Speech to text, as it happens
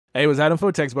Hey, what's happening,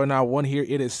 for Text Bar Now 1 here.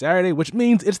 It is Saturday, which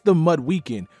means it's the Mud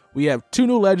Weekend. We have 2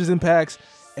 new Legends in packs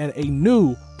and a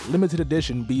new limited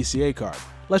edition BCA card.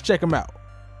 Let's check them out.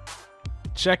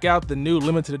 Check out the new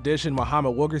limited edition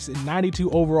Muhammad Wilkerson,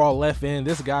 92 overall left end.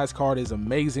 This guy's card is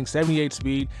amazing. 78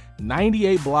 speed,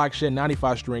 98 block shed,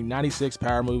 95 strength, 96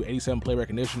 power move, 87 play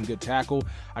recognition, good tackle.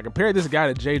 I compared this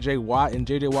guy to JJ Watt, and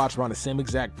JJ Watt's around the same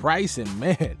exact price, and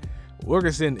man,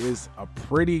 Wilkerson is a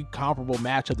pretty comparable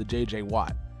matchup to JJ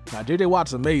Watt. Now, JJ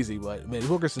Watt's amazing, but man,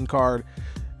 Wilkerson card,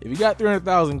 if you got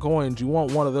 300,000 coins, you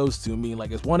want one of those two. I mean,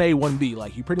 like, it's 1A, 1B.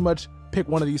 Like, you pretty much pick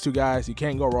one of these two guys. You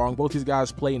can't go wrong. Both these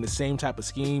guys play in the same type of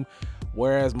scheme,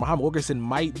 whereas Muhammad Wilkerson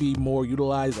might be more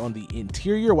utilized on the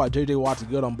interior, while JJ Watt's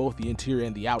good on both the interior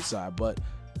and the outside. But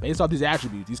based off these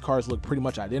attributes, these cards look pretty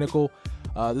much identical.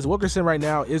 This Wilkerson right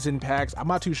now is in packs. I'm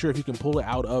not too sure if you can pull it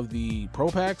out of the Pro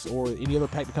Packs or any other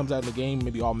pack that comes out in the game,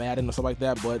 maybe all Madden or stuff like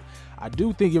that, but I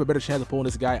do think you have a better chance of pulling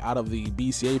this guy out of the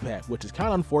BCA pack, which is kind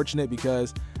of unfortunate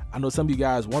because I know some of you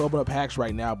guys want to open up packs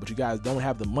right now, but you guys don't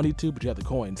have the money to, but you have the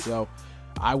coins. So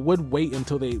I would wait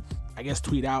until they, I guess,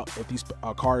 tweet out if these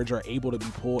cards are able to be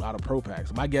pulled out of Pro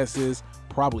Packs. My guess is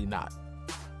probably not.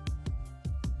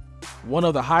 One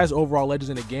of the highest overall legends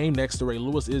in the game next to Ray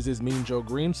Lewis is this Mean Joe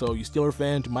Green, so you Steeler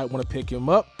fans, you might want to pick him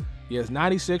up. He has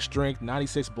 96 strength,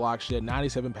 96 block shed,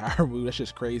 97 power move. That's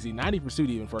just crazy. 90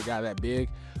 pursuit even for a guy that big,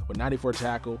 with 94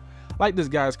 tackle. I like this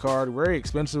guy's card. Very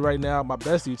expensive right now. My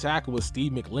best D tackle was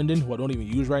Steve McLendon, who I don't even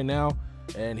use right now,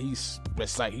 and it's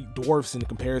like he dwarfs in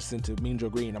comparison to Mean Joe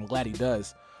Green. I'm glad he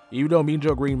does. Even though Mean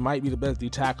Joe Green might be the best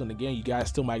D tackle in the game, you guys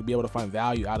still might be able to find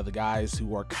value out of the guys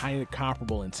who are kind of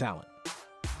comparable in talent.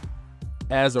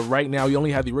 As of right now, you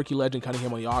only have the rookie legend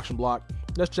Cunningham on the auction block.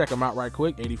 Let's check him out right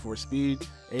quick. 84 speed,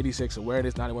 86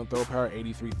 awareness, 91 throw power,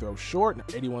 83 throw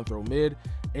short, 81 throw mid,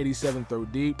 87 throw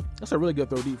deep. That's a really good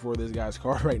throw deep for this guy's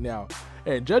card right now.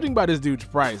 And judging by this dude's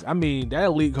price, I mean, that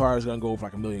elite card is going to go for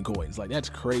like 1 million coins. Like, that's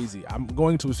crazy. I'm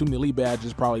going to assume the elite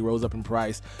badges probably rose up in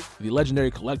price. The legendary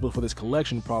collectible for this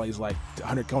collection probably is like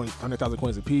 100,000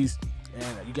 coins a piece.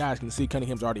 And you guys can see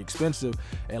Cunningham's already expensive.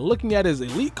 And looking at his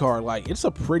elite card, like, it's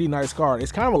a pretty nice card.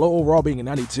 It's kind of a low overall being a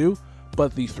 92,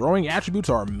 but the throwing attributes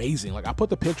are amazing. Like, I put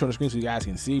the picture on the screen so you guys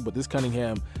can see, but this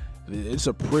Cunningham, it's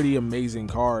a pretty amazing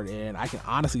card, and I can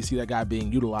honestly see that guy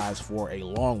being utilized for a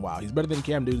long while. He's better than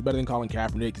Cam Newton, he's better than Colin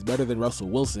Kaepernick, he's better than Russell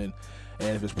Wilson,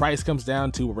 and if his price comes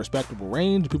down to a respectable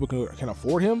range, people can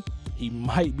afford him, he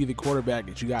might be the quarterback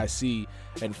that you guys see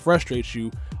and frustrates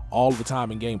you all the time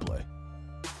in gameplay.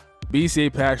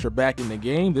 BCA packs are back in the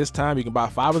game. This time you can buy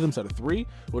 5 of them instead of 3,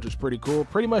 which is pretty cool.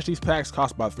 Pretty much these packs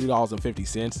cost about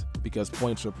 $3.50 because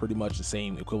points are pretty much the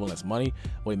same equivalent as money.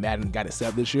 Way Madden got it set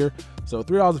up this year. So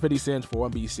 $3.50 for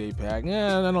one BCA pack.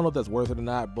 Yeah, I don't know if that's worth it or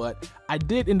not, but I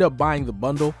did end up buying the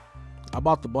bundle. I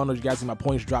bought the bundle. You guys see my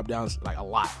points drop down like a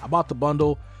lot. I bought the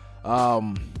bundle.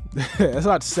 It's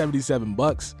about 77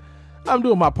 bucks. I'm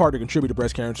doing my part to contribute to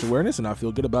breast cancer awareness, and I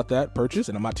feel good about that purchase,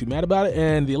 and I'm not too mad about it.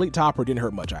 And the elite topper didn't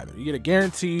hurt much either. You get a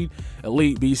guaranteed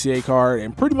elite BCA card,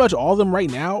 and pretty much all of them right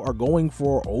now are going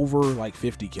for over like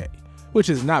 50K, which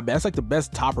is not bad. That's like the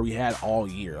best topper we had all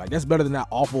year. Like, that's better than that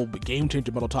awful game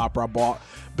changer metal topper I bought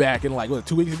back in like, what,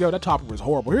 2 weeks ago? That topper was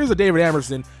horrible. Here's a David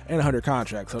Emerson and 100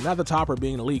 contract. So now the topper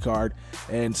being an elite card,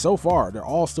 and so far they're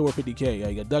all still at 50K.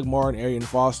 You got Doug Martin, Arian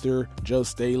Foster, Joe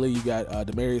Staley, you got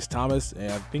Demaryius Thomas,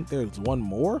 and I think there's one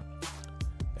more.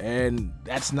 And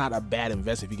that's not a bad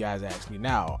investment if you guys ask me.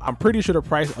 Now, I'm pretty sure the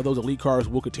price of those elite cards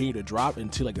will continue to drop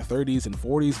into like the 30s and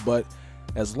 40s, but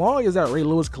as long as that Ray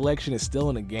Lewis collection is still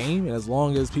in the game, and as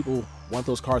long as people want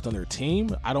those cards on their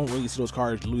team, I don't really see those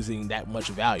cards losing that much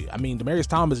value. I mean, Demaryius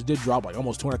Thomas did drop like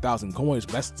almost 200,000 coins,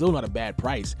 but that's still not a bad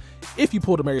price if you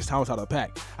pull Demaryius Thomas out of the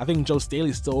pack. I think Joe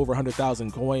Staley's still over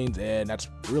 100,000 coins, and that's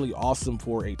really awesome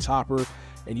for a topper.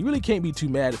 And you really can't be too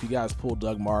mad if you guys pull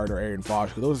Doug Martin or Arian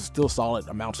Foster, because those are still solid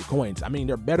amounts of coins. I mean,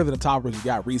 they're better than the toppers you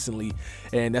got recently,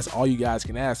 and that's all you guys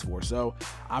can ask for. So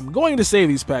I'm going to save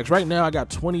these packs. Right now, I got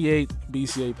 28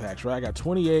 BCA packs, right? I got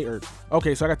 28,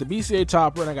 so I got the BCA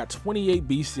topper, and I got 28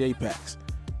 BCA packs.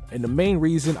 And the main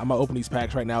reason I'm gonna open these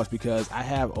packs right now is because I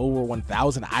have over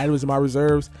 1,000 items in my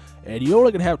reserves, and you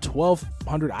only can have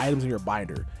 1,200 items in your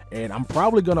binder. And I'm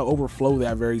probably gonna overflow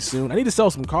that very soon. I need to sell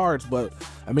some cards, but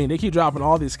I mean, they keep dropping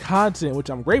all this content, which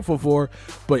I'm grateful for,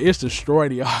 but it's destroying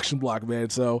the auction block, man.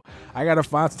 So I gotta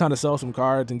find some time to sell some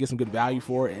cards and get some good value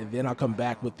for it, and then I'll come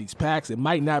back with these packs. It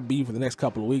might not be for the next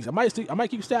couple of weeks. I might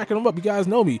keep stacking them up. You guys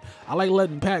know me. I like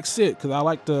letting packs sit because I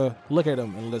like to look at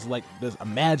them and just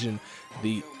imagine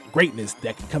the greatness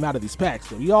that can come out of these packs.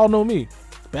 So you all know me.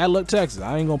 Bad luck, Texas.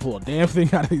 I ain't gonna pull a damn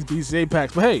thing out of these BCA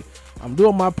packs, but hey, I'm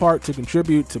doing my part to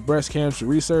contribute to breast cancer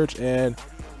research, and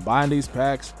Buying these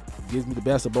packs gives me the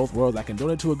best of both worlds. I can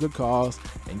donate to a good cause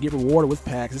and get rewarded with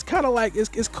packs. It's kind of like,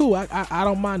 it's cool. I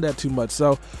don't mind that too much.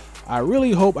 So I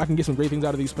really hope I can get some great things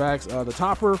out of these packs. The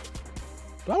topper,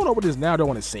 do I want to open this now or do I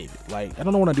want to save it? Like, I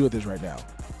don't know what I do with this right now.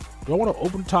 Do I want to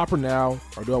open the topper now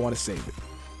or do I want to save it?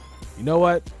 You know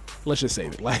what? Let's just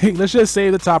save it. Like, let's just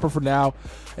save the topper for now,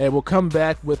 and we'll come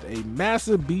back with a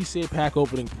massive BCA pack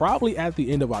opening probably at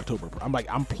the end of October.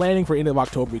 I'm planning for end of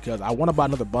October because I want to buy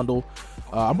another bundle.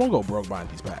 I'm gonna go broke buying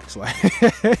these packs. Like,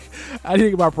 I need to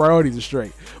get my priorities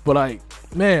straight. But like,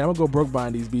 man, I'm gonna go broke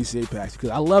buying these BCA packs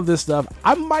because I love this stuff.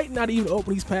 I might not even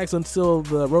open these packs until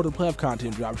the Road to the Playoff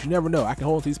content drops. You never know. I can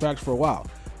hold these packs for a while.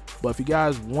 But if you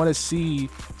guys want to see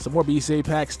some more BCA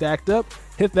packs stacked up,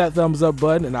 hit that thumbs up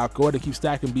button, and I'll go ahead and keep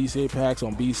stacking BCA packs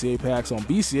on BCA packs on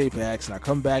BCA packs, and I'll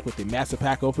come back with a massive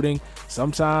pack opening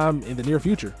sometime in the near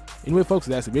future. Anyway, folks,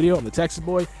 that's the video. I'm the Texas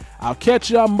Boy. I'll catch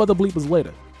y'all mother bleepers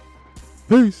later.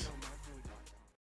 Peace.